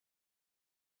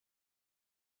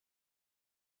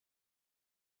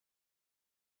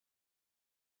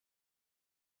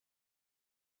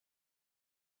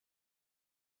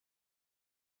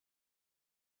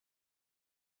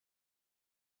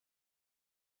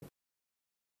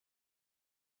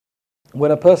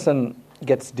when a person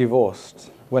gets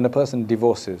divorced, when a person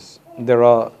divorces, there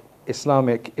are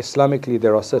Islamically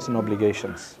there are certain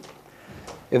obligations.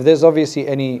 If there's obviously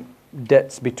any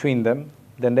debts between them,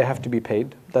 then they have to be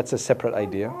paid. That's a separate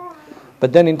idea.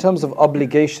 But then in terms of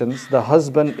obligations, the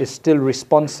husband is still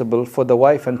responsible for the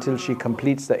wife until she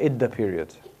completes the iddah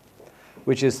period,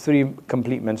 which is 3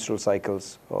 complete menstrual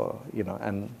cycles, or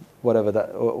and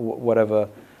whatever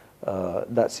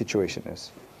that situation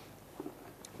is.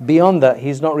 Beyond that,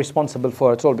 he's not responsible for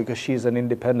her at all because she's an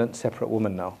independent, separate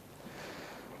woman now.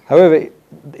 However,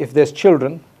 if there's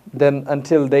children, then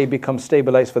until they become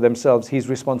stabilized for themselves, he's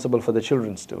responsible for the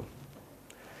children still.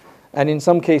 And in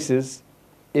some cases,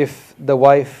 if the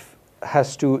wife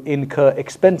has to incur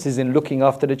expenses in looking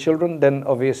after the children, then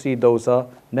obviously those are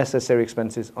necessary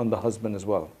expenses on the husband as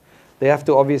well. They have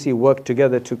to obviously work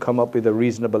together to come up with a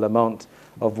reasonable amount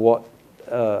of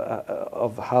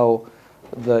how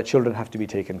the children have to be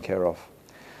taken care of.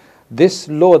 This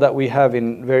law that we have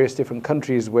in various different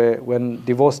countries, where when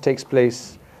divorce takes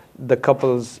place, the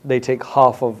couples, they take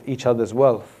half of each other's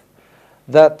wealth,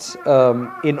 that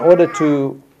in order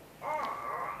to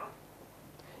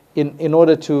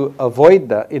avoid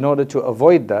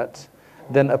that,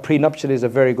 then a prenuptial is a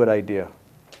very good idea,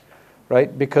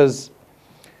 right? Because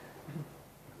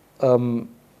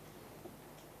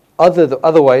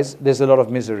otherwise there's a lot of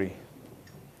misery.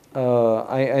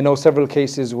 I know several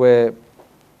cases where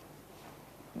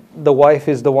the wife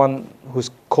is the one who's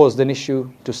caused an issue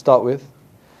to start with.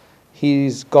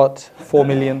 He's got 4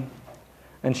 million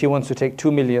and she wants to take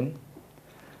 2 million,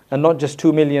 and not just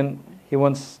 2 million,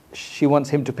 she wants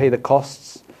him to pay the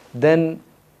costs. Then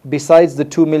besides the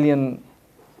 2 million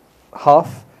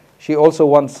half, she also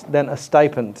wants then a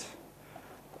stipend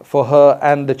for her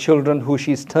and the children who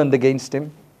she's turned against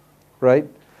him, right,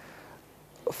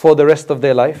 for the rest of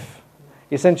their life.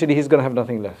 Essentially, he's going to have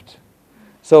nothing left.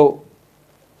 So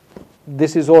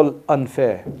this is all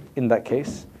unfair in that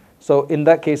case. So in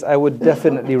that case, I would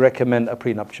definitely recommend a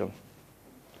prenuptial,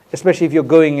 especially if you're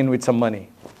going in with some money.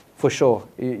 For sure,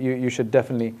 you should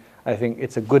definitely, I think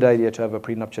it's a good idea to have a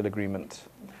prenuptial agreement,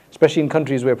 especially in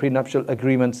countries where prenuptial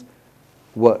agreements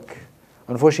work.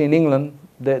 Unfortunately, in England,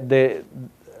 the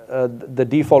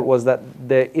default was that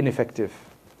they're ineffective.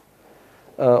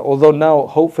 Although now,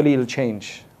 hopefully it'll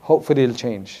change.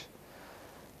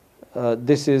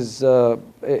 This is,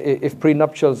 if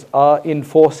prenuptials are in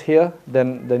force here,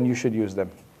 then you should use them.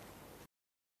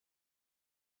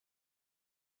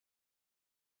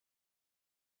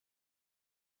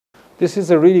 This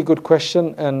is a really good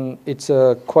question, and it's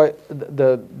quite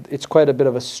a bit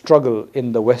of a struggle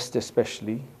in the West,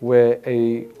 especially, where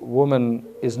a woman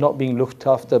is not being looked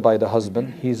after by the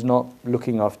husband. He's not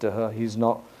looking after her. He's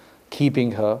not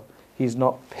keeping her. He's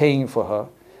not paying for her,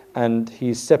 and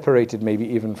he's separated maybe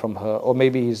even from her, or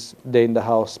maybe he's there in the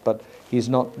house, but he's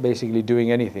not basically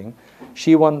doing anything.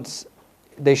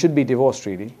 They should be divorced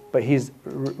really, but he's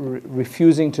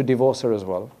refusing to divorce her as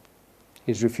well.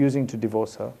 He's refusing to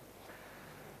divorce her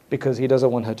because he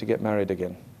doesn't want her to get married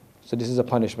again. So this is a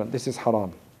punishment. This is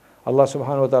haram. Allah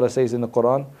subhanahu wa ta'ala says in the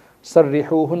Quran,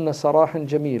 سَرِّحُوهُنَّ سَرَاحًا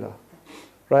جَمِيلًا.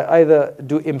 Right? Either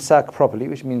do imsak properly,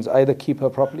 which means either keep her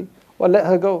properly, or let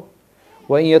her go.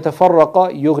 وَإِن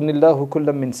يَتَفَرَّقَا يُغْنِ اللَّهُ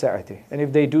كُلًّا مِنْ سَعَتِهِ. And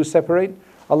if they do separate,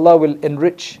 Allah will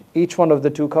enrich each one of the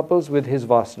two couples with His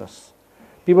vastness.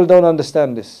 People don't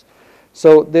understand this.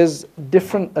 So there's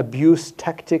different abuse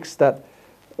tactics that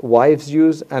wives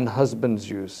use and husbands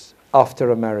use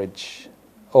after a marriage,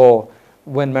 or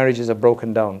when marriages are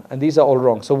broken down. And these are all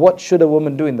wrong. So what should a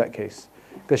woman do in that case?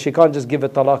 Because she can't just give a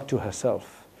talaq to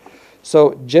herself.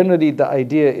 So generally the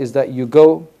idea is that you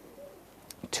go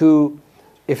to,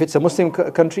 if it's a Muslim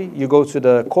country, you go to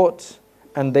the court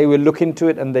and they will look into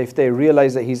it, and if they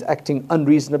realize that he's acting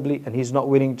unreasonably and he's not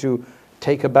willing to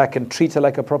take her back and treat her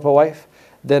like a proper wife,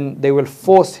 then they will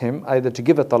force him either to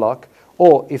give a talaq,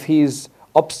 or if he's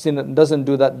obstinate and doesn't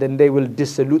do that, then they will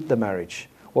dissolute the marriage,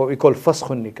 what we call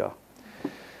faskhun nikah.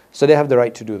 So they have the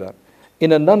right to do that.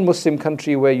 In a non-Muslim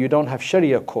country where you don't have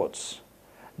Sharia courts,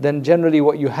 then generally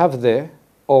what you have there,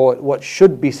 or what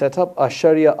should be set up, are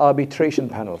Sharia arbitration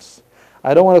panels.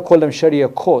 I don't want to call them Sharia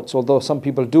courts, although some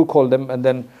people do call them, and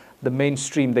then the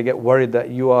mainstream, they get worried that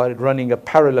you are running a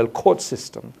parallel court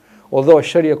system. Although a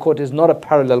Sharia court is not a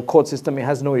parallel court system, it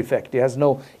has no effect, it has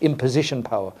no imposition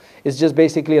power. It's just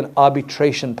basically an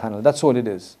arbitration panel. That's all it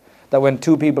is. That when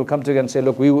two people come together and say,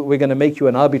 look, we're going to make you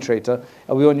an arbitrator,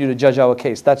 and we want you to judge our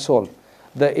case, that's all.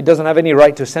 It doesn't have any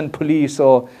right to send police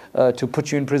or to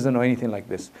put you in prison or anything like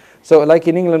this. So like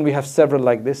in England, we have several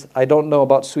like this. I don't know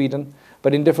about Sweden,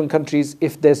 But in different countries,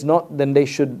 if there's not, then they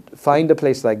should find a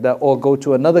place like that or go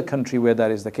to another country where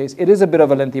that is the case. It is a bit of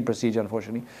a lengthy procedure,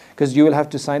 unfortunately, because you will have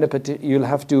to sign you'll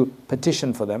have to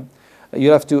petition for them.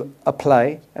 You'll have to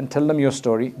apply and tell them your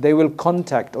story. They will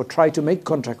contact or try to make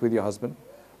contact with your husband,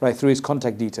 right, through his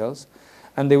contact details.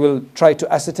 And they will try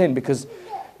to ascertain, because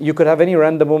you could have any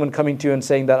random woman coming to you and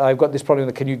saying that I've got this problem,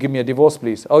 can you give me a divorce,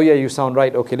 please? Oh yeah, you sound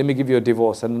right. Okay, let me give you a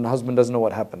divorce. And the husband doesn't know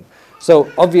what happened.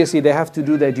 So obviously they have to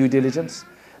do their due diligence.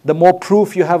 The more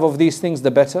proof you have of these things, the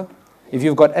better. If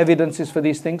you've got evidences for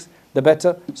these things, the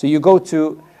better. So you go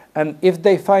to, and if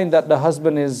they find that the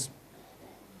husband is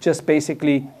just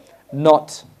basically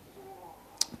not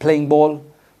playing ball,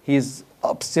 he's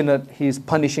obstinate, he's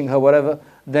punishing her, whatever,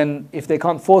 then if they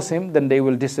can't force him, then they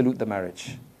will dissolute the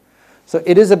marriage. So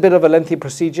it is a bit of a lengthy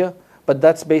procedure, but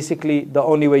that's basically the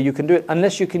only way you can do it.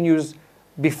 Unless you can use,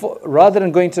 rather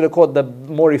than going to the court, the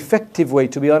more effective way,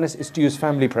 to be honest, is to use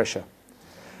family pressure.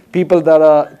 People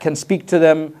that can speak to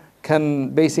them, can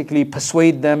basically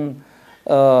persuade them,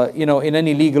 in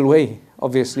any legal way,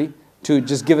 obviously, to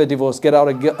just give a divorce, get out,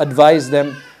 advise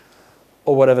them,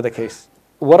 or whatever the case.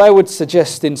 What I would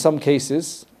suggest in some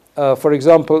cases, for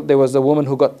example, there was a woman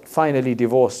who got finally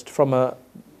divorced from an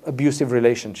abusive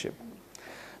relationship.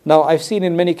 Now, I've seen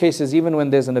in many cases, even when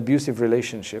there's an abusive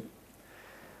relationship,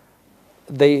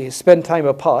 they spend time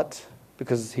apart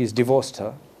because he's divorced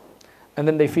her, and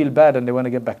then they feel bad and they want to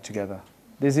get back together.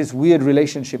 There's this weird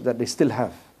relationship that they still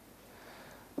have.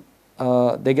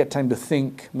 They get time to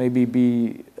think,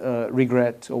 maybe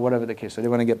regret, or whatever the case. So they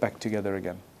want to get back together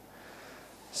again.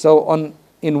 So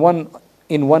in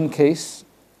one case,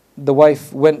 the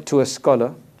wife went to a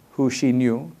scholar who she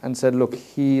knew and said, look,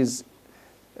 he's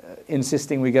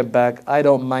insisting we get back. I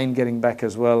don't mind getting back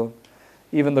as well,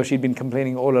 even though she'd been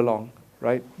complaining all along,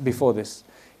 right, before this.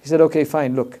 He said, okay,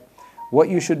 fine, look, what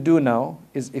you should do now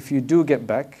is if you do get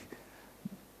back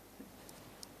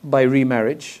by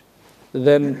remarriage,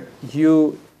 then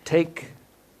you take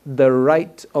the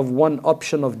right of one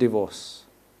option of divorce.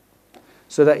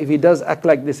 So that if he does act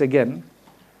like this again,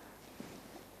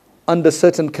 under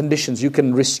certain conditions, you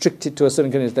can restrict it to a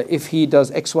certain condition, that if he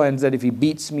does X, Y, and Z, if he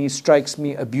beats me, strikes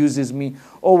me, abuses me,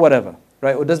 or whatever,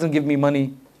 right, or doesn't give me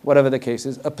money, whatever the case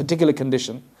is, a particular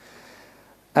condition,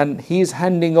 and he's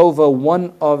handing over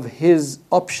one of his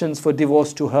options for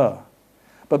divorce to her.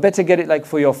 But better get it like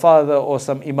for your father or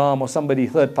some imam or somebody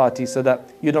third party, so that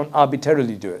you don't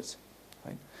arbitrarily do it.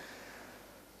 Right?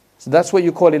 So that's what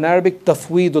you call in Arabic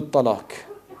tafweedut talaq.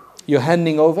 You're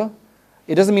handing over.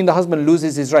 It doesn't mean the husband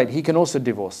loses his right. He can also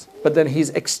divorce. But then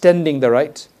he's extending the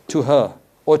right to her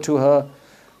or to her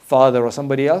father or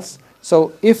somebody else.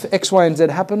 So if X, Y, and Z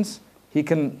happens, he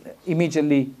can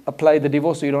immediately apply the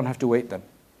divorce, so you don't have to wait then.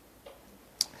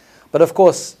 But of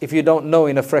course, if you don't know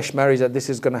in a fresh marriage that this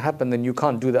is going to happen, then you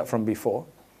can't do that from before.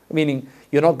 Meaning,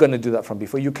 you're not going to do that from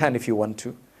before. You can if you want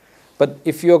to. But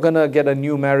if you're going to get a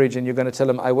new marriage and you're going to tell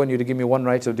them, I want you to give me one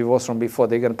right of divorce from before,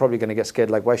 they're probably going to get scared.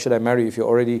 Like, why should I marry you if you're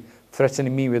already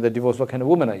threatening me with a divorce? What kind of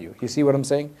woman are you? You see what I'm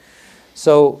saying?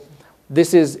 So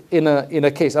this is in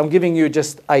a case. I'm giving you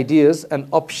just ideas and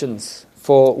options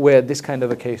for where this kind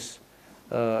of a case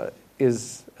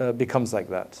becomes like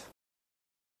that.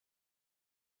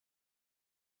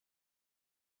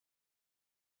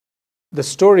 The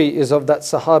story is of that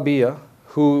Sahabiya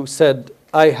who said,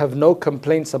 I have no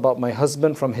complaints about my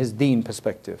husband from his deen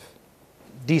perspective.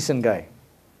 Decent guy,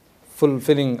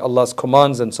 fulfilling Allah's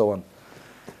commands and so on.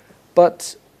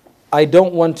 But I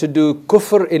don't want to do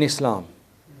kufr in Islam.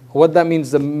 What that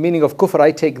means, the meaning of kufr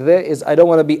I take there is I don't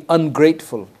want to be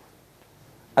ungrateful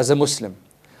as a Muslim.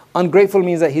 Ungrateful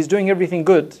means that he's doing everything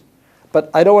good, but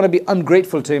I don't want to be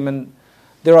ungrateful to him. And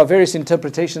there are various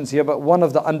interpretations here, but one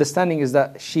of the understanding is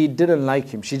that she didn't like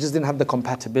him. She just didn't have the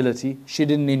compatibility. She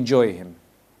didn't enjoy him,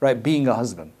 right, being a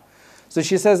husband. So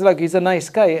she says, like, he's a nice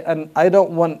guy, and I don't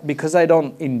want, because I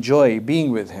don't enjoy being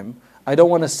with him, I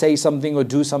don't want to say something or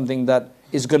do something that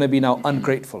is going to be now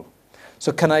ungrateful.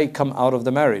 So can I come out of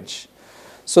the marriage?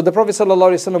 So the Prophet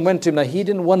ﷺ went to him. Now, he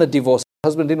didn't want to divorce her. Her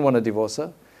husband didn't want to divorce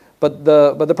her. But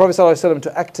the Prophet ﷺ,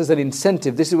 to act as an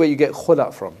incentive, this is where you get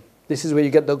khula from. This is where you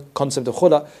get the concept of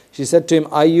khula. She said to him,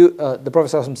 the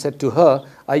Prophet ﷺ said to her,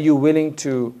 are you willing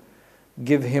to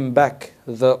give him back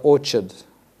the orchard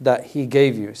that he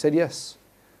gave you? He said, yes.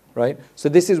 Right? So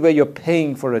this is where you're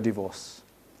paying for a divorce.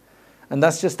 And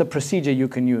that's just a procedure you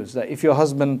can use. That if your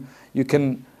husband, you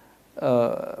can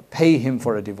pay him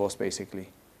for a divorce, basically.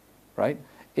 Right?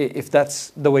 If that's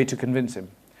the way to convince him.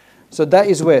 So that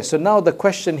is where. So now the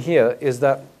question here is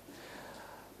that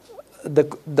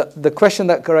the question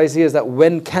that arises here is that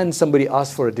when can somebody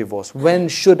ask for a divorce? When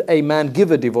should a man give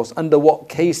a divorce? Under what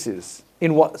cases?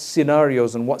 In what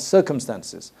scenarios and what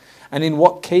circumstances? And in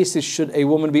what cases should a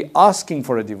woman be asking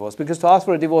for a divorce? Because to ask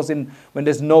for a divorce when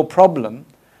there's no problem,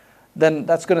 then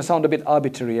that's going to sound a bit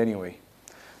arbitrary anyway.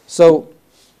 So,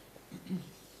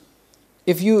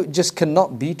 if you just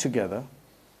cannot be together,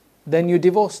 then you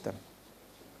divorce them.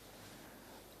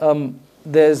 Some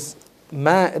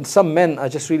men are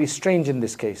just really strange in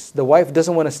this case. The wife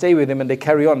doesn't want to stay with him and they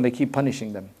carry on, they keep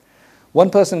punishing them. One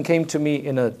person came to me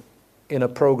in a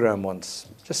program once,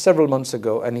 just several months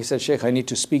ago, and he said, Sheikh, I need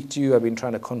to speak to you. I've been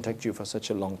trying to contact you for such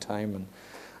a long time. And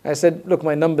I said, look,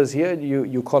 my number's here.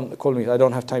 You call me. I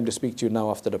don't have time to speak to you now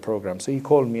after the program. So he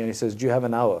called me and he says, do you have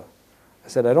an hour? I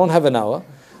said, I don't have an hour,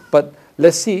 but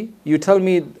let's see. You tell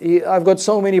me, I've got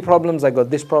so many problems. I got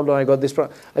this problem. I got this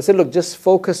problem. I said, look, just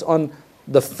focus on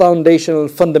the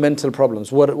fundamental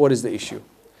problems. What is the issue?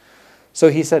 So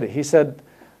he said it. He said,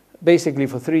 basically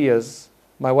for 3 years,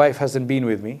 my wife hasn't been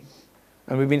with me.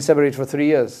 And we've been separated for 3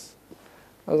 years.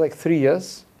 I was like, 3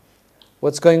 years?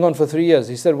 What's going on for 3 years?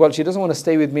 He said, well, she doesn't want to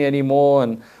stay with me anymore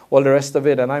and all the rest of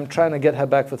it. And I'm trying to get her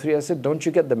back for 3 years. I said, don't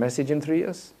you get the message in 3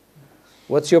 years?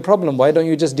 What's your problem? Why don't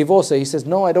you just divorce her? He says,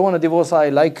 no, I don't want to divorce her. I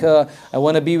like her. I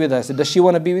want to be with her. I said, does she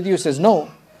want to be with you? He says, no.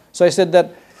 So I said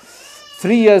that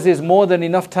 3 years is more than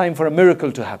enough time for a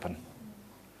miracle to happen.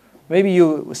 Maybe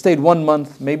you stayed 1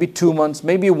 month, maybe 2 months,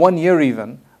 maybe 1 year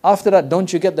even. After that,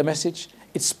 don't you get the message?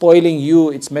 It's spoiling you,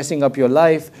 it's messing up your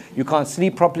life, you can't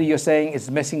sleep properly, you're saying it's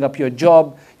messing up your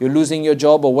job, you're losing your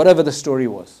job, or whatever the story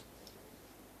was.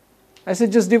 I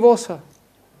said, just divorce her.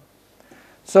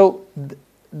 So,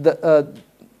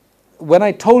 when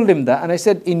I told him that, and I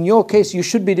said, in your case, you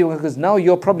should be divorced, because now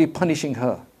you're probably punishing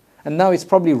her. And now it's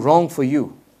probably wrong for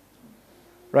you.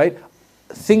 Right?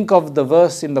 Think of the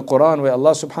verse in the Quran where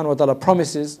Allah subhanahu wa ta'ala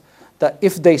promises that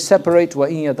if they separate,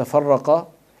 وَإِن يَتَفَرَّقَا,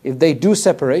 if they do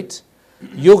separate,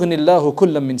 يُغْنِ اللَّهُ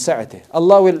كُلًّا مِنْ سَعَتِهِ,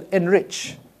 Allah will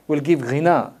enrich, will give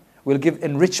ghina, will give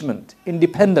enrichment,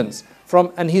 independence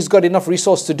from, and He's got enough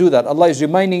resource to do that. Allah is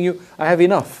reminding you, I have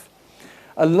enough.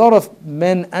 A lot of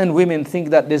men and women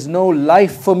think that there's no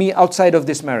life for me outside of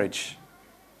this marriage.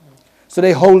 So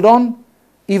they hold on,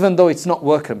 even though it's not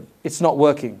working. It's not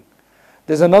working.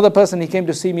 There's another person, he came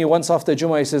to see me once after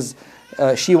Jummah, he says,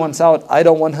 she wants out, I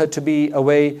don't want her to be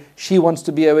away, she wants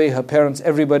to be away, her parents,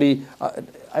 everybody.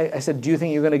 I said, do you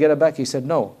think you're going to get her back? He said,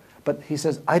 no. But he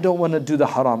says, I don't want to do the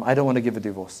haram, I don't want to give a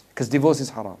divorce, because divorce is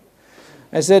haram.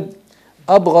 I said,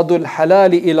 أَبْغَضُ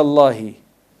الْحَلَالِ إِلَى اللَّهِ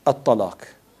الطَّلَاقِ.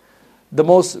 The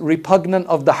most repugnant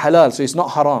of the halal, so it's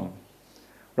not haram.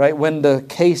 Right? When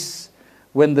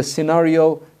the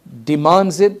scenario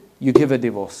demands it, you give a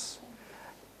divorce.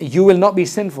 You will not be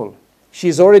sinful.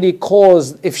 She's already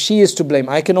caused, if she is to blame.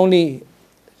 I can only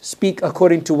speak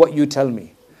according to what you tell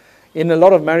me. In a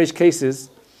lot of marriage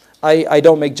cases,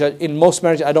 in most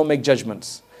marriages, I don't make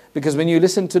judgments. Because when you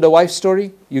listen to the wife's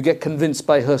story, you get convinced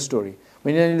by her story.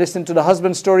 When you listen to the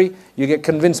husband's story, you get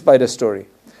convinced by the story.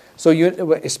 So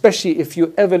especially if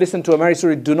you ever listen to a marriage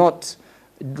story, do not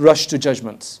rush to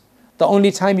judgments. The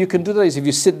only time you can do that is if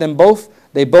you sit them both,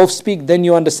 they both speak, then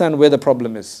you understand where the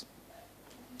problem is.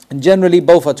 And generally,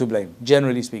 both are to blame,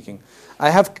 generally speaking.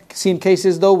 I have seen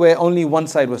cases, though, where only one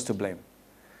side was to blame.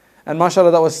 And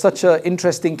mashallah, that was such an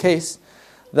interesting case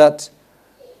that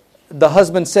the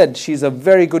husband said, she's a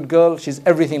very good girl, she's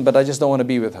everything, but I just don't want to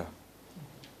be with her.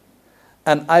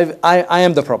 And I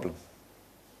am the problem.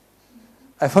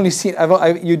 I've only seen,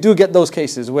 you do get those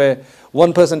cases where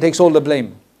one person takes all the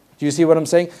blame. Do you see what I'm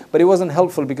saying? But it wasn't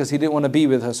helpful because he didn't want to be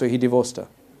with her, so he divorced her.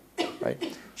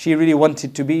 Right? She really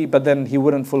wanted to be, but then he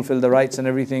wouldn't fulfill the rights and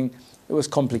everything. It was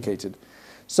complicated.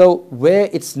 So where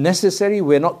it's necessary,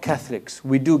 we're not Catholics.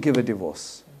 We do give a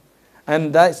divorce.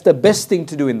 And that's the best thing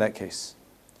to do in that case.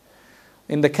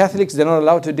 In the Catholics, they're not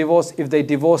allowed to divorce. If they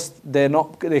divorce,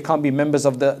 they can't be members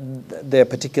of their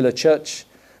particular church.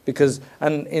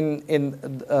 And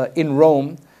in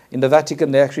Rome, in the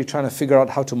Vatican, they're actually trying to figure out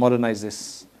how to modernize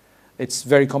this. It's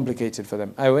very complicated for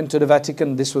them. I went to the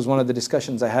Vatican. This was one of the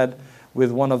discussions I had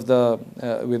with one of the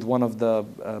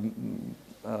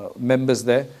members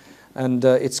there, and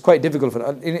it's quite difficult for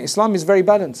them. In Islam, is very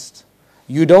balanced.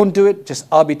 You don't do it just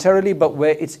arbitrarily, but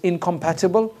where it's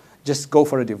incompatible, just go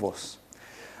for a divorce.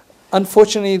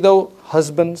 Unfortunately, though,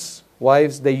 husbands,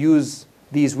 wives, they use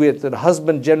these weird. The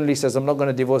husband generally says, "I'm not going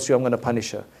to divorce you. I'm going to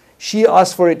punish her." She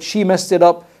asked for it. She messed it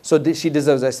up, so she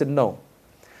deserves it. I said, no.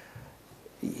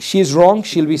 She's wrong,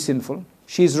 she'll be sinful.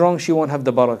 She's wrong, she won't have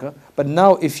the barakah. But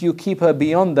now if you keep her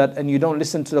beyond that and you don't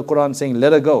listen to the Quran saying,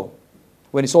 let her go,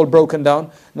 when it's all broken down,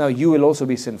 now you will also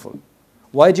be sinful.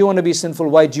 Why do you want to be sinful?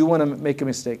 Why do you want to make a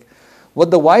mistake?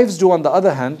 What the wives do on the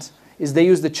other hand, is they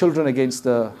use the children against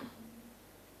the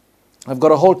I've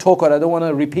got a whole talk on it. I don't want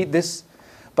to repeat this,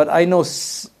 but I know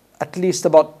at least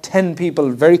about 10 people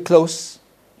very close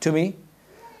to me,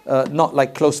 not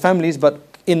like close families, but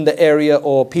in the area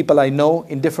or people I know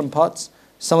in different parts.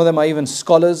 Some of them are even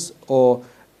scholars or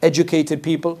educated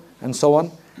people and so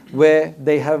on, where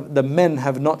the men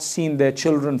have not seen their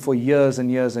children for years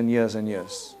and years and years and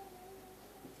years.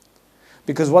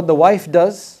 Because what the wife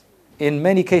does, in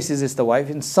many cases it's the wife,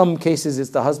 in some cases it's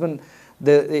the husband.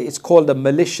 It's called the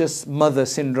malicious mother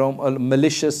syndrome, or the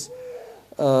malicious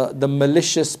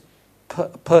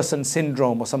person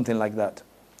syndrome, or something like that.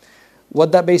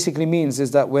 What that basically means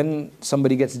is that when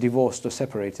somebody gets divorced or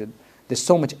separated, there's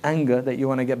so much anger that you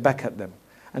want to get back at them.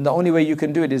 And the only way you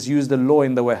can do it is use the law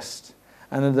in the West.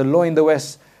 And in the law in the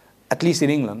West, at least in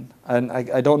England, and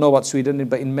I don't know about Sweden,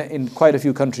 but in quite a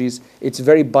few countries, it's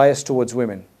very biased towards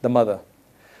women, the mother.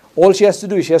 All she has to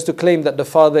do is she has to claim that the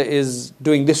father is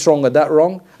doing this wrong or that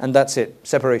wrong, and that's it,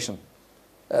 separation.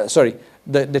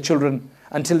 The children,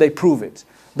 until they prove it.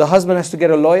 The husband has to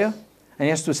get a lawyer, and he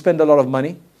has to spend a lot of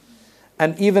money.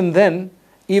 And even then,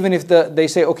 even if they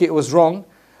say, okay, it was wrong,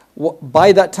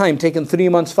 by that time, taken 3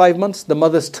 months, 5 months, the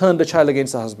mother's turned the child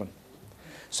against the husband.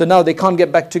 So now they can't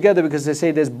get back together because they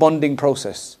say there's bonding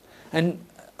process. And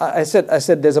I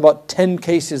said there's about 10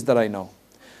 cases that I know.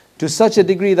 To such a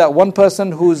degree that one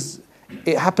person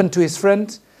it happened to his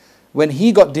friend, when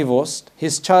he got divorced,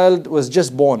 his child was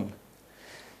just born.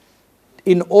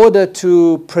 In order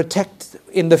to protect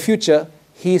in the future,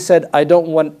 he said, I don't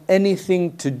want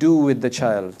anything to do with the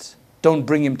child. Don't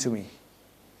bring him to me.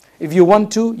 If you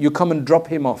want to, you come and drop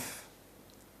him off.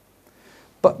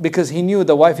 But because he knew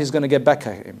the wife is going to get back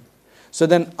at him. So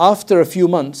then after a few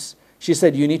months, she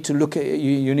said, you need to look at,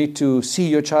 you need to see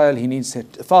your child, he needs a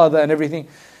father and everything.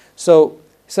 So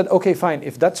he said, okay, fine,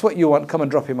 if that's what you want, come and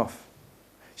drop him off.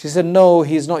 She said, no,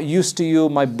 he's not used to you,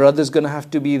 my brother's going to have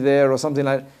to be there or something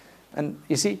like that. And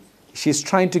you see, she's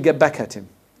trying to get back at him.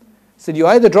 Said, you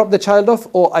either drop the child off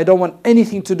or I don't want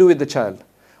anything to do with the child.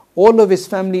 All of his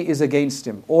family is against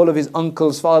him. All of his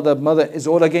uncles, father, mother is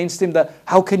all against him. That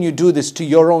how can you do this to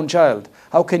your own child?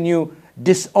 How can you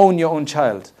disown your own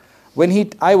child?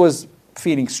 I was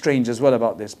feeling strange as well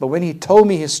about this. But when he told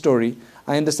me his story,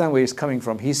 I understand where he's coming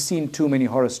from. He's seen too many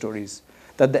horror stories.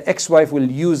 That the ex-wife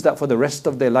will use that for the rest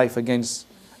of their life against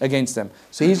them.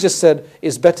 So he's just said,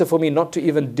 it's better for me not to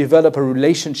even develop a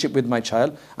relationship with my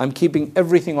child. I'm keeping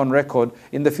everything on record.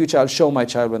 In the future, I'll show my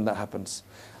child when that happens.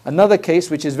 Another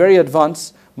case, which is very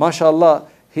advanced, mashallah,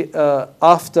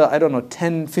 after,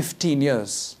 10, 15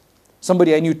 years,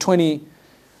 somebody I knew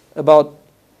about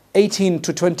 18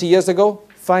 to 20 years ago,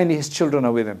 finally his children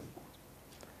are with him.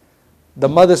 The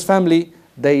mother's family,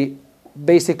 they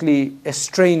basically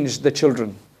estranged the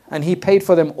children. And he paid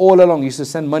for them all along. He used to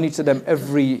send money to them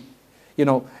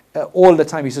all the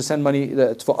time. He used to send money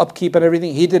for upkeep and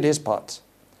everything. He did his part.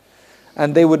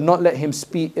 And they would not let him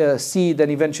see, then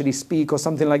eventually speak or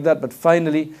something like that. But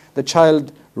finally, the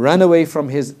child ran away from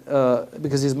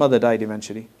because his mother died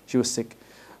eventually. She was sick.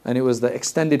 And it was the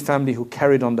extended family who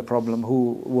carried on the problem,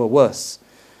 who were worse.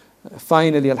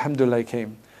 Finally, alhamdulillah, he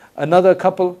came. Another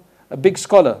couple, a big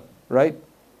scholar, right?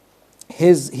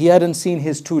 He hadn't seen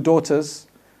his 2 daughters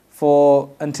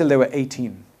until they were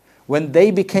 18. When they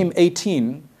became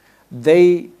 18,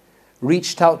 they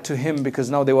reached out to him because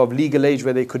now they were of legal age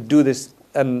where they could do this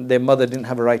and their mother didn't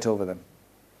have a right over them.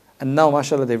 And now,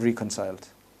 mashallah, they've reconciled.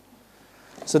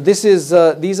 So these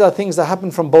are things that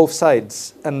happen from both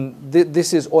sides. And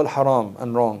this is all haram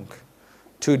and wrong.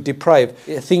 To deprive.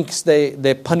 It thinks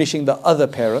they're punishing the other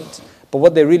parent. But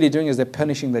what they're really doing is they're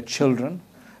punishing the children.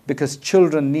 Because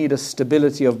children need a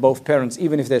stability of both parents,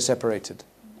 even if they're separated.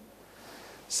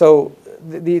 So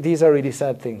these are really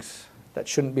sad things that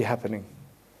shouldn't be happening.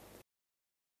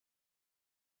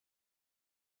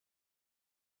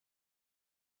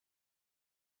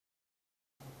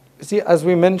 See, as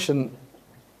we mentioned,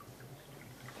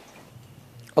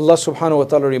 Allah subhanahu wa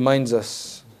ta'ala reminds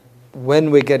us when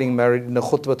we're getting married in the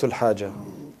khutbatul haja,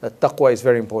 that taqwa is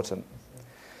very important.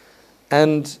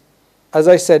 And as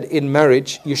I said, in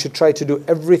marriage, you should try to do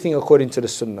everything according to the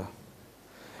sunnah.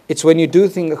 It's when you do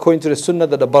things according to the sunnah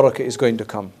that the barakah is going to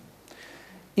come.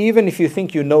 Even if you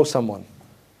think you know someone,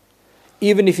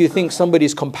 even if you think somebody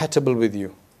is compatible with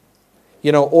you,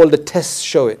 all the tests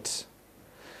show it.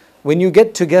 When you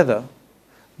get together,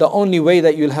 the only way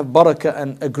that you'll have barakah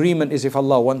and agreement is if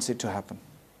Allah wants it to happen.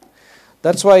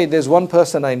 That's why there's one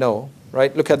person I know,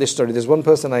 right? Look at this story. There's one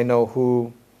person I know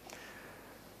who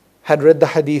had read the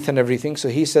hadith and everything. So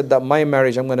he said that my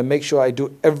marriage, I'm going to make sure I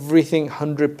do everything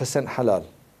 100% halal.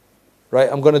 Right?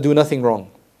 I'm going to do nothing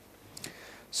wrong.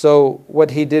 So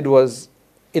what he did was,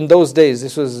 in those days,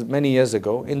 this was many years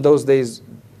ago, in those days,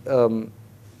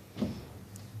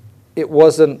 it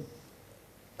wasn't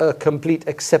a complete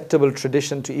acceptable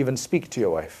tradition to even speak to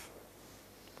your wife,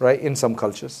 right, in some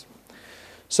cultures.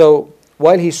 So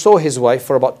while he saw his wife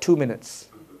for about 2 minutes,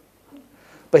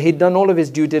 but he'd done all of his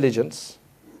due diligence,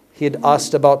 he had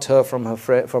asked about her from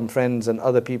from friends and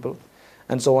other people,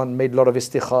 and so on, made a lot of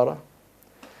istikhara.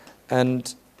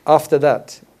 And after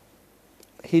that,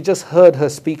 he just heard her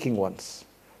speaking once.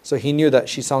 So he knew that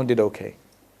she sounded okay,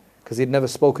 because he'd never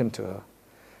spoken to her.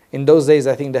 In those days,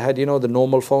 I think they had, the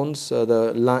normal phones,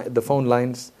 the phone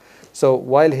lines. So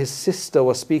while his sister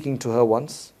was speaking to her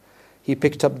once, he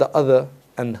picked up the other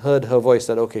and heard her voice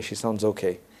that, okay, she sounds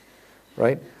okay,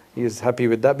 right? He was happy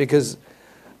with that because,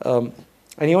 and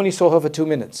he only saw her for 2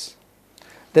 minutes.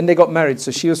 Then they got married.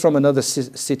 So she was from another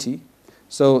city.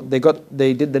 So they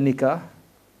did the nikah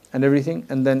and everything.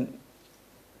 And then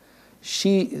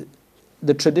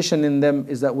the tradition in them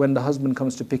is that when the husband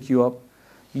comes to pick you up,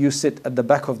 you sit at the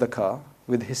back of the car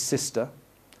with his sister,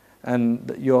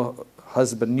 and your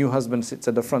new husband sits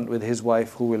at the front with his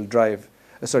wife who will drive.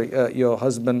 Your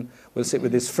husband will sit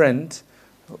with his friend.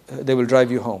 They will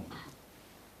drive you home.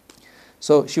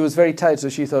 So she was very tired, so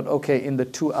she thought, okay, in the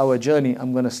 2-hour journey,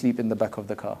 I'm going to sleep in the back of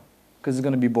the car because it's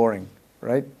going to be boring,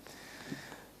 right?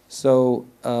 So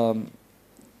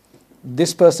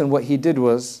this person, what he did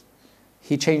was,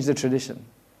 he changed the tradition.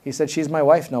 He said, she's my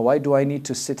wife now. Why do I need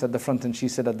to sit at the front and she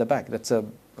sit at the back? That's a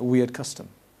weird custom.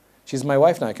 She's my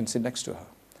wife now. I can sit next to her.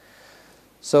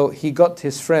 So he got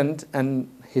his friend and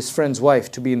his friend's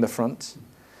wife to be in the front.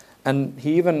 And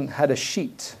he even had a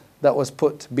sheet that was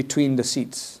put between the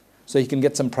seats so he can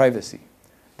get some privacy.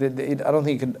 I don't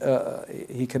think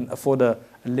he can afford a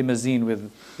limousine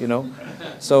with,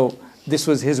 So this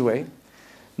was his way.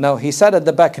 Now he sat at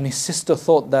the back and his sister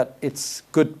thought that it's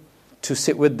good to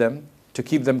sit with them, to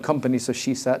keep them company, so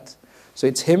she sat. So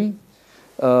it's him,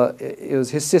 it was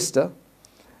his sister,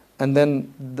 and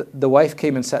then the wife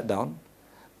came and sat down,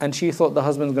 and she thought the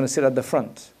husband was going to sit at the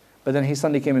front, but then he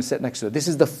suddenly came and sat next to her. This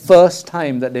is the first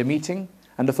time that they're meeting,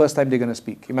 and the first time they're going to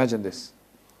speak. Imagine this,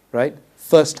 right?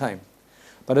 First time.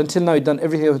 But until now, he'd done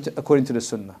everything according to the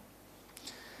sunnah.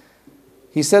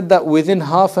 He said that within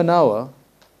half an hour,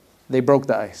 they broke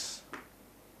the ice.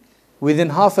 Within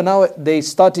half an hour, they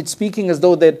started speaking as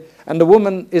though and the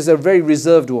woman is a very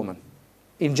reserved woman,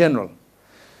 in general.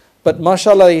 But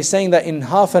mashallah, he's saying that in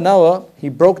half an hour, he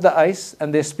broke the ice,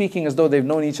 and they're speaking as though they've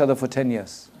known each other for 10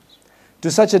 years. To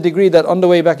such a degree that on the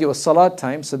way back, it was salat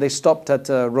time, so they stopped at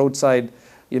a roadside,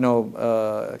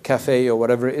 cafe or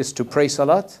whatever it is to pray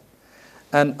salat.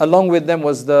 And along with them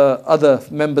was the other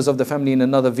members of the family in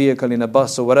another vehicle, in a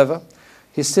bus or whatever.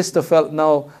 His sister felt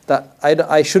now that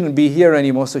I shouldn't be here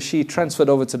anymore, so she transferred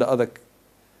over to the other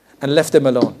and left them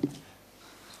alone.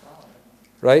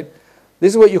 Right?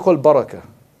 This is what you call barakah.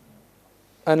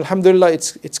 And alhamdulillah,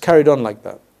 it's carried on like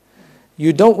that.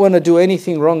 You don't want to do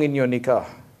anything wrong in your nikah.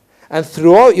 And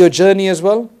throughout your journey as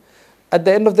well, at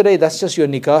the end of the day, that's just your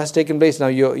nikah has taken place. Now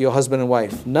your husband and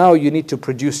wife. Now you need to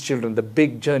produce children. The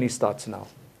big journey starts now.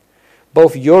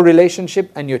 Both your relationship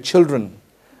and your children.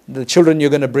 The children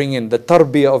you're going to bring in, the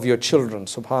tarbiyah of your children,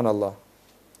 subhanallah.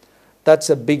 That's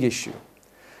a big issue.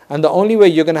 And the only way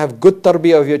you're going to have good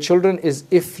tarbiyah of your children is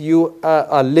if you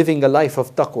are living a life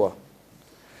of taqwa.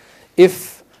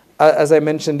 If, as I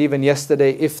mentioned even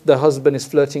yesterday, if the husband is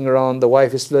flirting around, the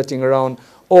wife is flirting around,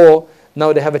 or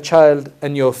now they have a child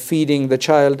and you're feeding the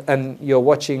child and you're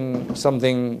watching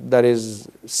something that is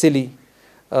silly,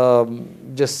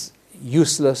 just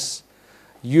useless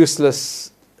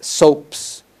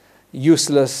soaps,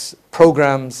 useless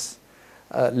programs,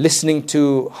 listening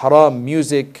to haram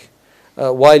music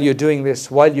while you're doing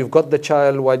this, while you've got the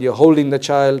child, while you're holding the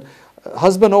child,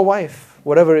 husband or wife,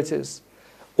 whatever it is.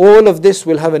 All of this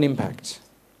will have an impact.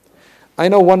 I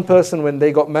know one person, when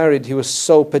they got married, he was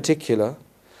so particular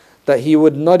that he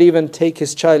would not even take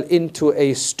his child into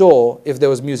a store if there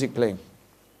was music playing.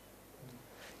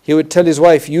 He would tell his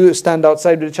wife, you stand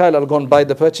outside with the child, I'll go and buy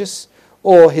the purchase.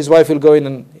 Or his wife will go in,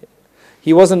 and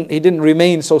he didn't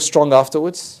remain so strong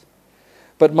afterwards.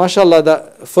 But mashallah,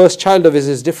 that first child of his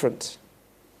is different.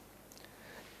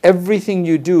 Everything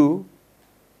you do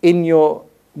in your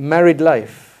married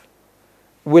life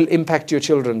will impact your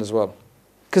children as well.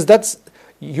 Because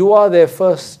you are their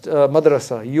first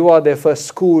madrasa, you are their first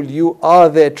school, you are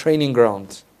their training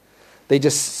ground. They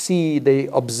just see, they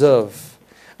observe.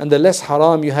 And the less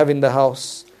haram you have in the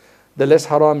house, the less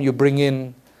haram you bring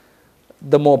in,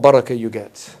 the more barakah you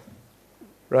get.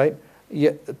 Right?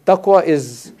 Taqwa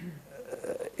is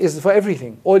for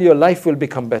everything. All your life will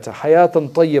become better. Hayatan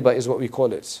tayyibah is what we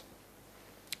call it.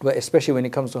 but especially when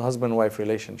it comes to husband and wife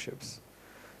relationships.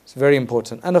 It's very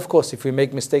important. And of course, if we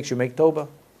make mistakes, you make tawbah.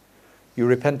 You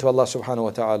repent to Allah subhanahu wa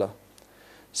ta'ala.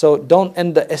 So don't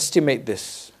underestimate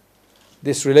this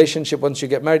relationship once you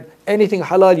get married. Anything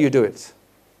halal, you do it.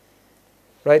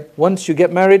 Right? Once you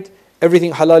get married,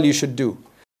 everything halal you should do.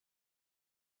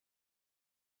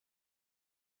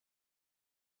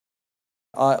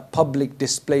 Are public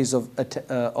displays of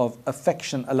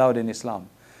affection allowed in Islam?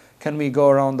 Can we go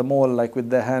around the mall like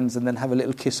with their hands and then have a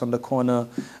little kiss on the corner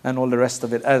and all the rest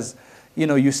of it, as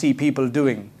you see people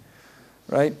doing,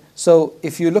 right? So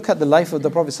if you look at the life of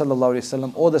the Prophet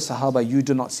ﷺ or the Sahaba, you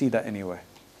do not see that anywhere,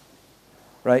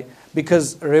 right?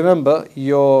 Because remember,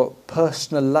 your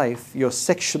personal life, your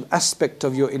sexual aspect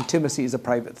of your intimacy is a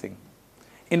private thing.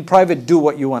 In private, do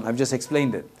what you want. I've just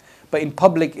explained it. But in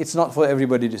public, it's not for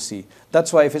everybody to see.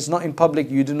 That's why if it's not in public,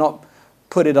 you do not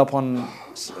put it up on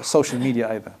social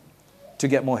media either to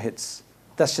get more hits.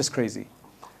 That's just crazy.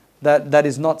 That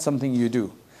is not something you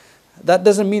do. That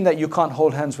doesn't mean that you can't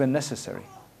hold hands when necessary.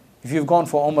 If you've gone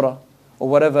for Umrah or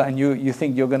whatever and you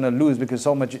think you're going to lose because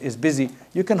so much is busy,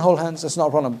 you can hold hands, that's not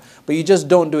a problem. But you just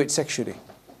don't do it sexually.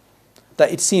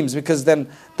 That it seems, because then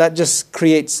that just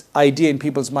creates idea in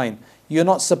people's mind. You're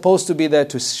not supposed to be there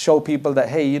to show people that,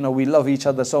 hey, we love each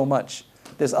other so much.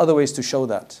 There's other ways to show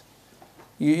that.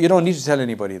 You don't need to tell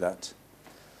anybody that.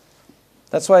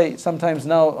 That's why sometimes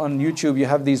now on YouTube you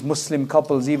have these Muslim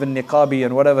couples, even niqabi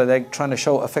and whatever, they're trying to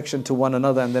show affection to one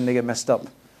another and then they get messed up.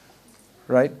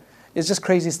 Right? It's just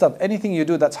crazy stuff. Anything you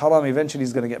do that's haram eventually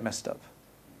is going to get messed up.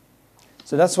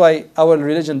 So that's why our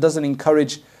religion doesn't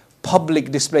encourage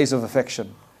public displays of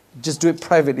affection. Just do it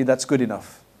privately, that's good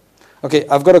enough. Okay,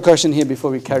 I've got a question here before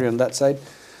we carry on that side.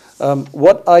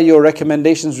 What are your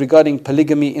recommendations regarding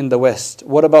polygamy in the West?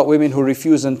 What about women who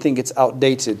refuse and think it's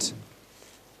outdated?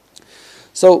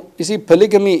 So, you see,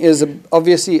 polygamy is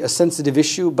obviously a sensitive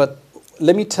issue, but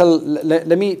let me tell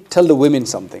the women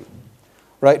something,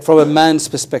 right? From a man's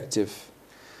perspective.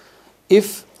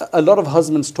 If a lot of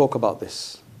husbands talk about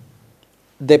this,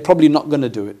 they're probably not going to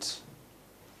do it,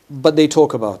 but they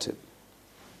talk about it.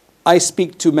 I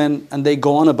speak to men and they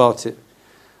go on about it.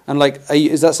 And like,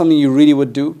 is that something you really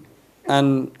would do?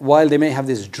 And while they may have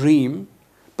this dream,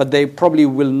 but they probably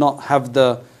will not have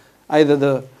either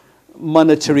the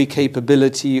monetary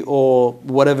capability or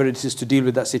whatever it is to deal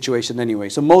with that situation anyway.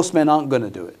 So most men aren't going to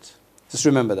do it. Just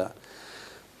remember that.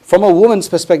 From a woman's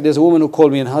perspective, there's a woman who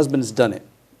called me and her husband's done it.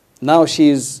 Now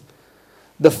she's...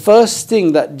 The first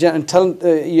thing that...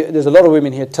 there's a lot of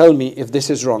women here, tell me if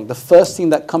this is wrong. The first thing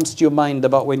that comes to your mind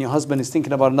about when your husband is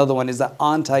thinking about another one is that,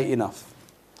 aren't I enough?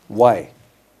 Why?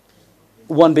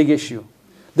 One big issue.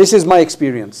 This is my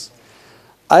experience.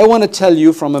 I want to tell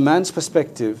you from a man's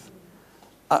perspective,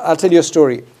 I'll tell you a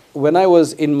story. When I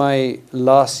was in my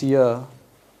last year,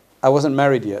 I wasn't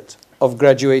married yet, of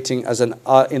graduating as in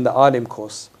the Alim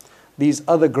course. These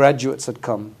other graduates had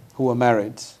come who were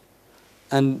married.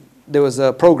 And there was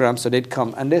a program, so they'd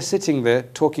come. And they're sitting there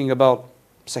talking about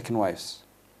second wives.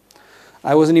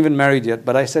 I wasn't even married yet,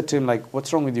 but I said to him, like,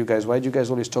 what's wrong with you guys? Why do you guys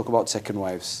always talk about second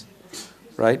wives?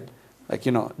 Right? Like,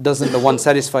 doesn't the one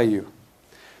satisfy you?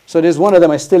 So there's one of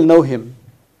them, I still know him.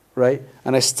 Right?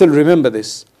 And I still remember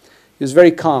this. He was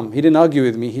very calm. He didn't argue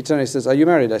with me. He turned and says, are you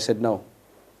married? I said, no.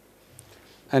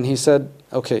 And he said,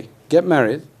 okay, get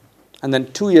married. And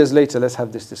then 2 years later, let's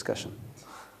have this discussion.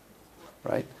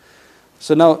 Right?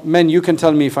 So now, men, you can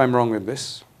tell me if I'm wrong with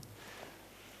this.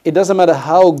 It doesn't matter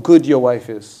how good your wife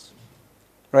is.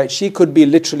 Right? She could be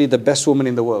literally the best woman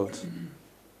in the world.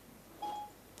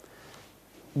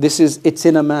 It's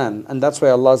in a man, and that's why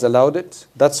Allah has allowed it.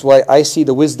 That's why I see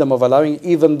the wisdom of allowing it,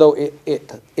 even though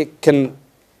it can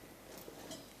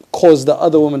cause the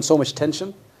other woman so much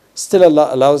tension. Still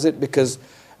Allah allows it, because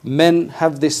men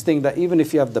have this thing that even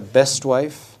if you have the best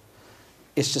wife,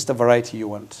 it's just a variety you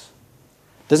want.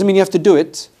 Doesn't mean you have to do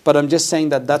it, but I'm just saying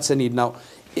that that's a need. Now,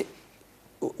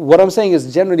 what I'm saying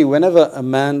is generally whenever a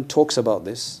man talks about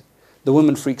this, the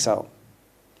woman freaks out.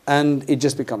 And it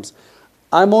just becomes...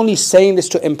 I'm only saying this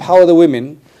to empower the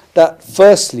women that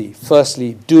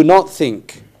firstly, do not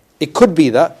think, it could be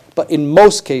that, but in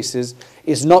most cases,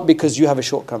 it's not because you have a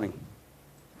shortcoming.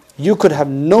 You could have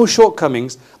no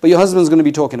shortcomings, but your husband's going to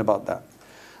be talking about that.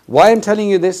 Why I'm telling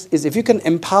you this is if you can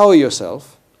empower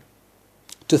yourself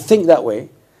to think that way,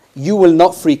 you will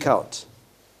not freak out.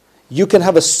 You can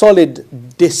have a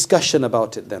solid discussion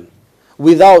about it then,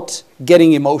 without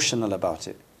getting emotional about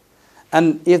it.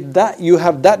 And if you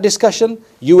have that discussion,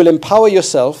 you will empower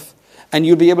yourself and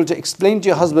you'll be able to explain to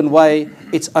your husband why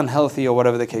it's unhealthy or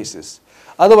whatever the case is.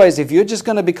 Otherwise, if you're just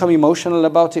going to become emotional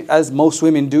about it, as most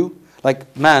women do,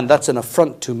 like, man, that's an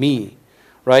affront to me,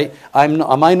 right?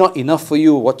 Am I not enough for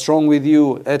you? What's wrong with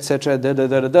you? Etc.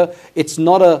 It's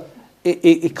not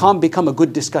it can't become a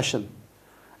good discussion.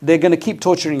 They're going to keep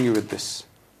torturing you with this,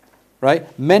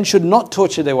 right? Men should not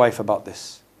torture their wife about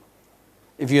this.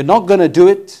 If you're not going to do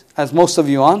it, as most of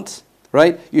you aren't,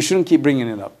 right? You shouldn't keep bringing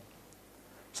it up.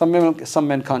 Some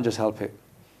men can't just help it,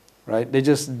 right? They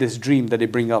just this dream that they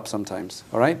bring up sometimes,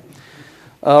 all right?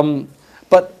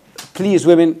 But please,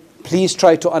 women, please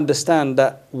try to understand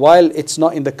that while it's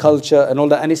not in the culture and all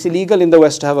that, and it's illegal in the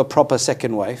West to have a proper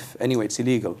second wife. Anyway, it's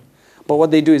illegal. But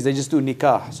what they do is they just do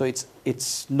nikah, so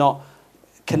it's not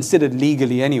considered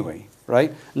legally anyway,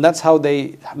 right? And that's how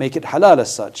they make it halal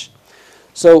as such.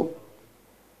 So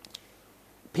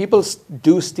people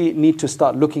need to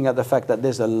start looking at the fact that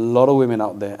there's a lot of women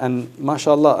out there. And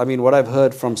mashallah, I mean, what I've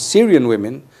heard from Syrian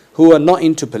women who are not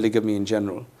into polygamy in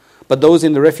general, but those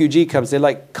in the refugee camps, they're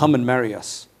like, come and marry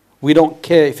us. We don't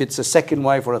care if it's a second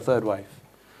wife or a third wife,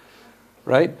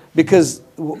 right? Because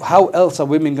how else are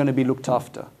women going to be looked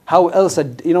after? How else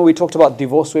we talked about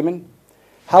divorced women.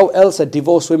 How else are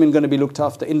divorced women going to be looked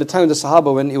after? In the time of the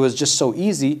Sahaba, when it was just so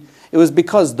easy, it was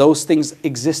because those things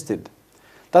existed.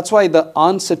 That's why the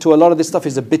answer to a lot of this stuff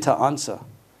is a bitter answer,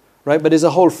 right? But there's a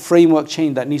whole framework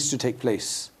change that needs to take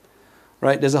place,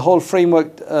 right? There's a whole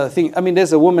framework thing. I mean,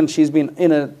 there's a woman, she's been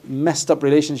in a messed up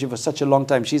relationship for such a long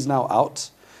time. She's now out.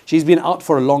 She's been out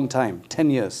for a long time, 10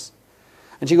 years.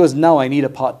 And she goes, now I need a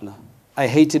partner. I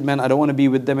hated men, I don't want to be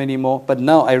with them anymore, but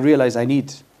now I realize I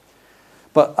need.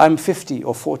 But I'm 50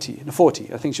 or 40,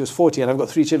 I think she was 40, and I've got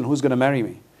 3 children, who's going to marry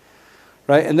me?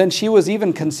 Right? And then she was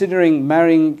even considering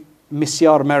marrying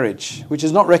misyar marriage, which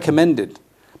is not recommended.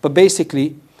 But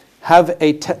basically, have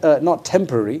not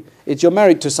temporary, it's you're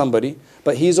married to somebody,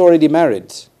 but he's already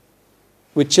married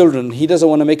with children. He doesn't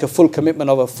want to make a full commitment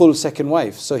of a full second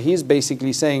wife. So he's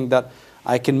basically saying that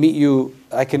I can meet you,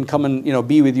 I can come and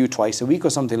be with you twice a week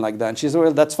or something like that. And she said,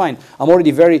 well, that's fine. I'm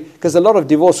already because a lot of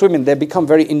divorced women, they become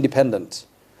very independent.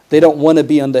 They don't want to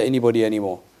be under anybody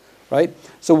anymore, right?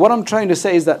 So what I'm trying to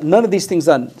say is that none of these things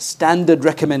are standard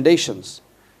recommendations.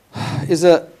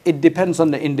 It depends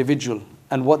on the individual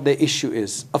and what their issue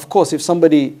is. Of course, if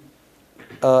somebody,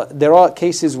 there are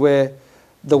cases where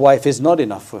the wife is not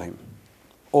enough for him,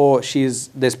 or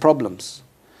there's problems,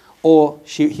 or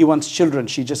he wants children,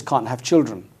 she just can't have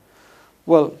children.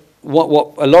 Well,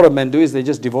 what a lot of men do is they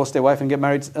just divorce their wife and get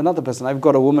married to another person. I've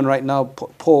got a woman right now,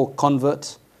 poor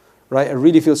convert, right? I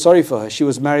really feel sorry for her. She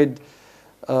was married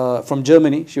from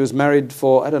Germany. She was married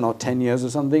for, 10 years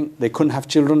or something. They couldn't have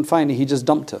children. Finally, he just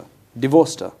dumped her,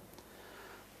 divorced her,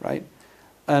 right?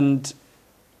 And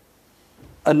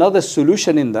another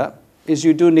solution in that is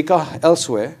you do nikah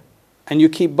elsewhere and you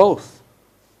keep both.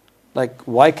 Like,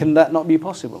 why can that not be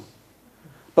possible?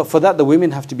 But for that, the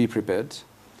women have to be prepared.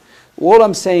 All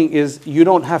I'm saying is, you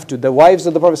don't have to. The wives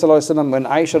of the Prophet ﷺ, when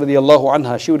Aisha radiallahu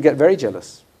anha, she would get very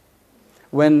jealous.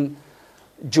 When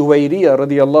Juwayriyah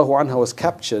radiallahu anha was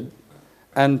captured,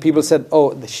 and people said,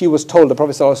 oh, she was told the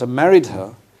Prophet ﷺ married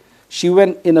her, she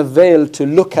went in a veil to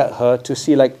look at her to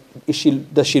see, like,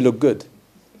 does she look good?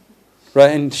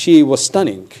 Right? And she was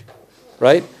stunning,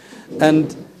 right?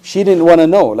 And she didn't want to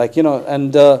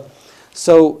know,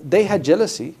 so they had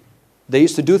jealousy. They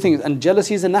used to do things, and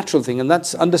jealousy is a natural thing, and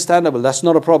that's understandable. That's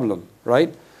not a problem,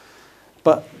 right?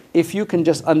 But if you can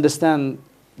just understand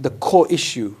the core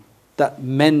issue that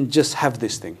men just have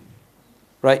this thing,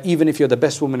 right? Even if you're the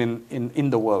best woman in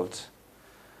the world,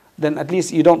 then at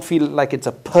least you don't feel like it's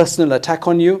a personal attack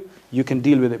on you. You can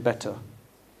deal with it better,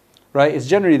 right? It's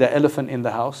generally the elephant in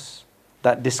the house,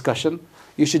 that discussion.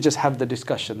 You should just have the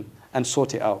discussion and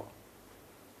sort it out,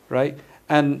 right?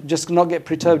 And just not get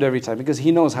perturbed every time, because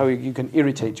he knows how you can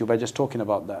irritate you by just talking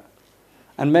about that.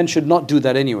 And men should not do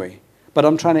that anyway. But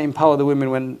I'm trying to empower the women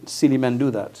when silly men do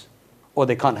that, or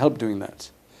they can't help doing that.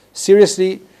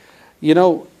 Seriously, if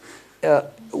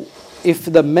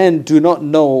the men do not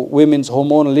know women's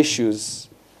hormonal issues,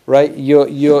 right, you're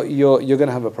going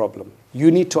to have a problem. You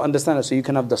need to understand it so you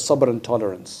can have the sabr and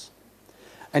tolerance.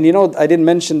 And I didn't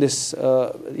mention this,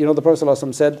 the Prophet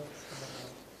ﷺ said,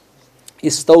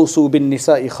 استوصوا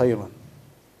بالنساء خيرا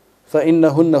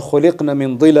فإنهن خلقن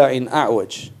من ضلع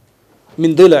أعوج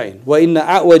من ضلع وإن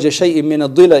أعوج شيء من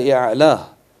الضلع أعلاه,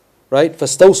 right?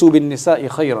 فاستوصوا بالنساء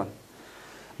خيرا.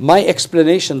 My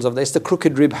explanations of this, the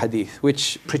crooked rib hadith,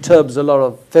 which perturbs a lot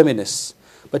of feminists.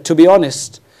 But to be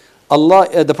honest,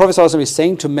 the Prophet ﷺ is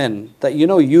saying to men that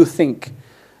you think,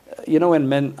 when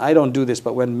men, I don't do this,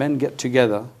 but when men get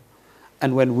together,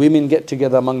 and when women get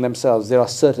together among themselves, there are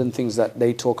certain things that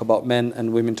they talk about men,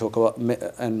 and women talk about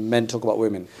and men talk about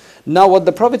women. Now, what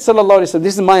the Prophet ﷺ,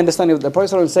 this is my understanding of the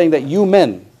Prophet ﷺ saying that you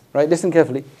men, right? Listen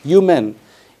carefully. You men,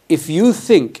 if you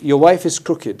think your wife is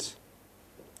crooked,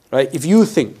 right? If you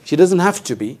think, she doesn't have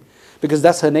to be, because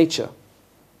that's her nature.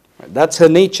 Right? That's her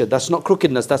nature. That's not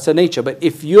crookedness, that's her nature. But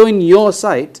if you're in your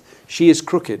sight, she is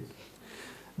crooked,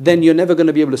 then you're never going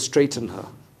to be able to straighten her.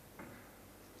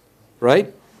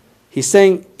 Right? He's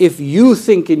saying, if you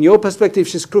think in your perspective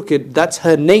she's crooked, that's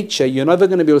her nature. You're never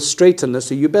going to be able to straighten her.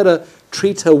 So you better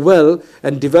treat her well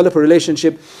and develop a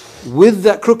relationship with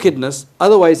that crookedness.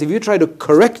 Otherwise, if you try to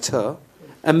correct her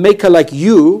and make her like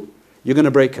you're going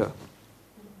to break her.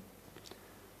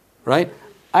 Right?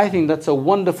 I think that's a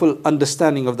wonderful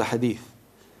understanding of the hadith.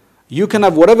 You can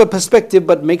have whatever perspective,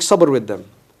 but make sabr with them.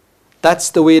 That's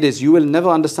the way it is. You will never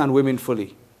understand women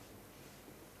fully.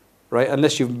 Right?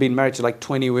 Unless you've been married to like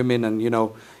 20 women and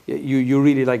you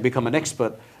really like become an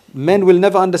expert. Men will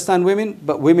never understand women,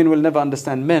 but women will never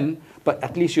understand men. But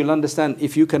at least you'll understand,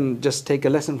 if you can just take a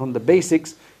lesson from the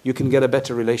basics, you can get a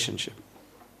better relationship.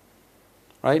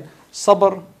 Right?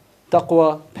 Sabr,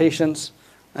 taqwa, patience.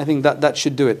 I think that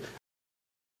should do it.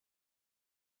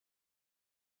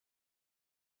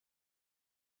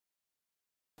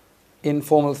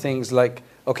 Informal things like,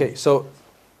 okay, so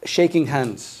shaking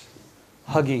hands,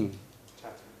 hugging,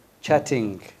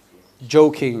 chatting,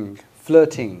 joking,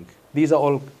 flirting. These are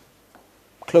all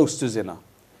close to zina,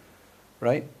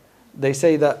 right? They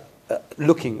say that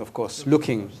looking, of course,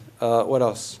 looking. What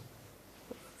else?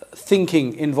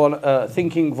 Thinking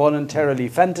voluntarily,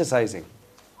 fantasizing.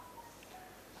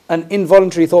 An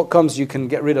involuntary thought comes, you can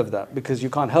get rid of that because you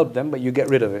can't help them, but you get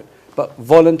rid of it. But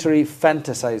voluntary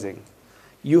fantasizing.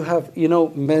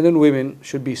 Men and women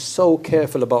should be so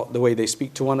careful about the way they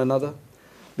speak to one another,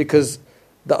 because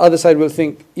the other side will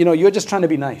think, you're just trying to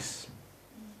be nice.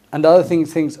 And the other thing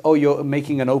thinks, oh, you're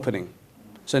making an opening.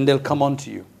 So then they'll come on to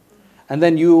you. And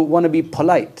then you want to be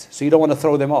polite, so you don't want to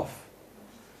throw them off.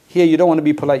 Here, you don't want to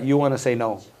be polite, you want to say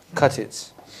no, cut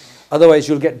it. Otherwise,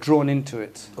 you'll get drawn into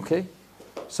it. Okay?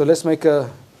 So let's make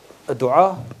a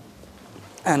dua,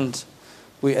 and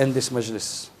we end this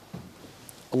majlis.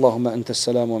 اللهم أنت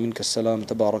السلام ومنك السلام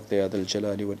تبارك يا ذا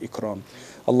الجلال والإكرام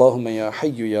اللهم يا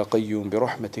حي يا قيوم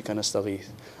برحمتك نستغيث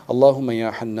اللهم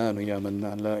يا حنان يا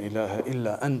منان لا إله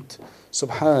إلا أنت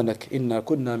سبحانك إنا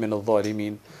كنا من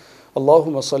الظالمين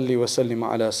اللهم صل وسلم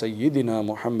على سيدنا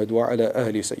محمد وعلى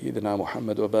أهل سيدنا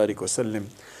محمد وبارك وسلم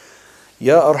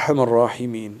يا أرحم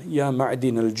الراحمين يا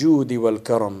معدن الجود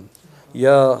والكرم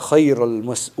يا خير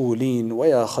المسؤولين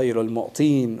ويا خير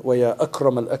المعطين ويا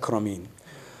أكرم الأكرمين.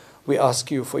 We ask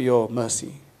you for your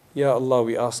mercy. Ya Allah,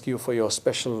 we ask you for your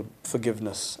special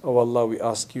forgiveness. Oh Allah, we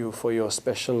ask you for your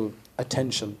special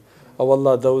attention. Oh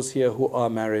Allah, those here who are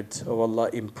married, oh Allah,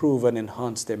 improve and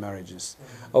enhance their marriages.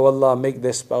 Oh Allah, make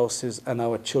their spouses and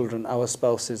our children, our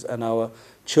spouses and our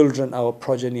children, our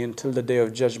progeny until the day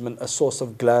of judgment, a source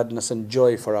of gladness and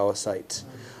joy for our sight.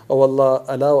 Oh Allah,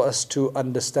 allow us to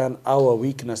understand our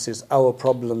weaknesses, our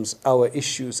problems, our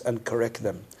issues and correct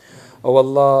them. Oh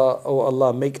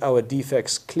Allah, make our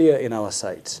defects clear in our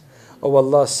sight. Oh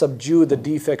Allah, subdue the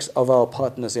defects of our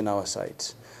partners in our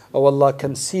sight. Oh Allah,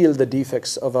 conceal the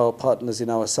defects of our partners in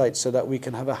our sight so that we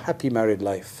can have a happy married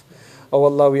life. Oh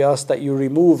Allah, we ask that you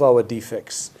remove our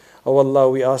defects. Oh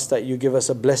Allah, we ask that you give us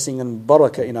a blessing and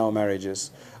barakah in our marriages.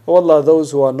 Oh Allah,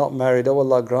 those who are not married, oh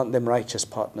Allah, grant them righteous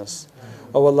partners.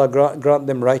 Oh Allah, grant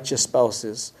them righteous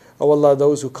spouses. Oh Allah,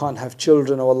 those who can't have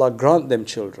children, oh Allah, grant them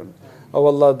children. Oh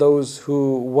Allah, those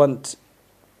who want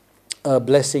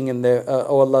blessing in their,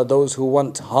 oh Allah, those who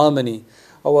want harmony,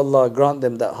 oh Allah, grant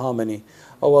them that harmony.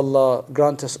 Oh Allah,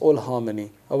 grant us all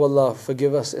harmony. Oh Allah,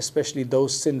 forgive us especially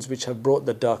those sins which have brought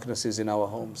the darknesses in our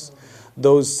homes.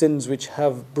 Those sins which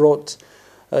have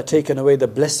taken away the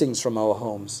blessings from our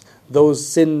homes. Those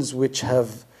sins which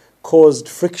have caused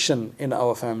friction in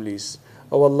our families.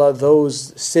 Oh Allah,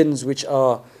 those sins which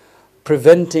are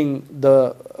preventing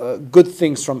the good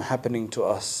things from happening to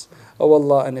us. Oh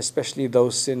Allah, and especially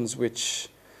those sins which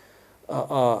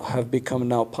have become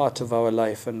now part of our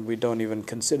life and we don't even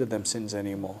consider them sins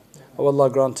anymore. Oh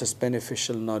Allah, grant us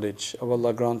beneficial knowledge. Oh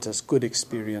Allah, grant us good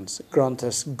experience. Grant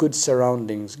us good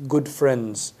surroundings, good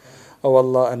friends. Oh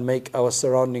Allah, and make our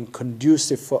surrounding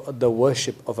conducive for the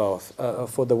worship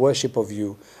of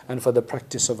you and for the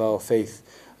practice of our faith.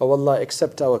 Oh Allah,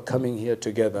 accept our coming here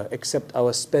together, accept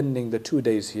our spending the 2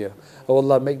 days here. Oh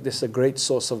Allah, make this a great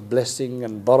source of blessing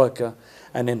and barakah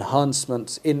and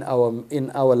enhancements in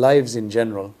our lives in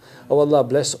general. Oh Allah,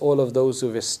 bless all of those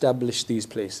who've established these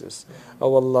places.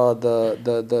 Oh Allah, the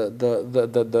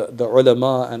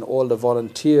ulama and all the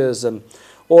volunteers and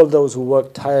all those who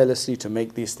work tirelessly to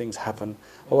make these things happen.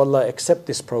 Oh Allah, accept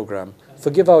this program.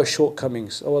 Forgive our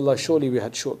shortcomings. Oh Allah, surely we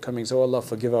had shortcomings. Oh Allah,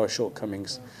 forgive our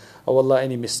shortcomings. Oh Allah,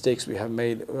 any mistakes we have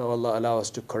made, oh Allah, allow us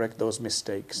to correct those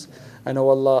mistakes. And oh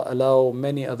Allah, allow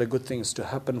many other good things to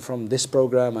happen from this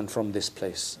program and from this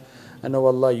place. And oh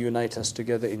Allah, unite us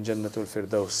together in Jannatul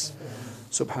Firdaus.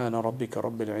 سبحان ربك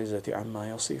رب العزة عما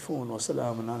يصفون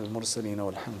وسلام على المرسلين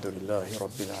والحمد لله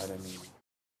رب العالمين.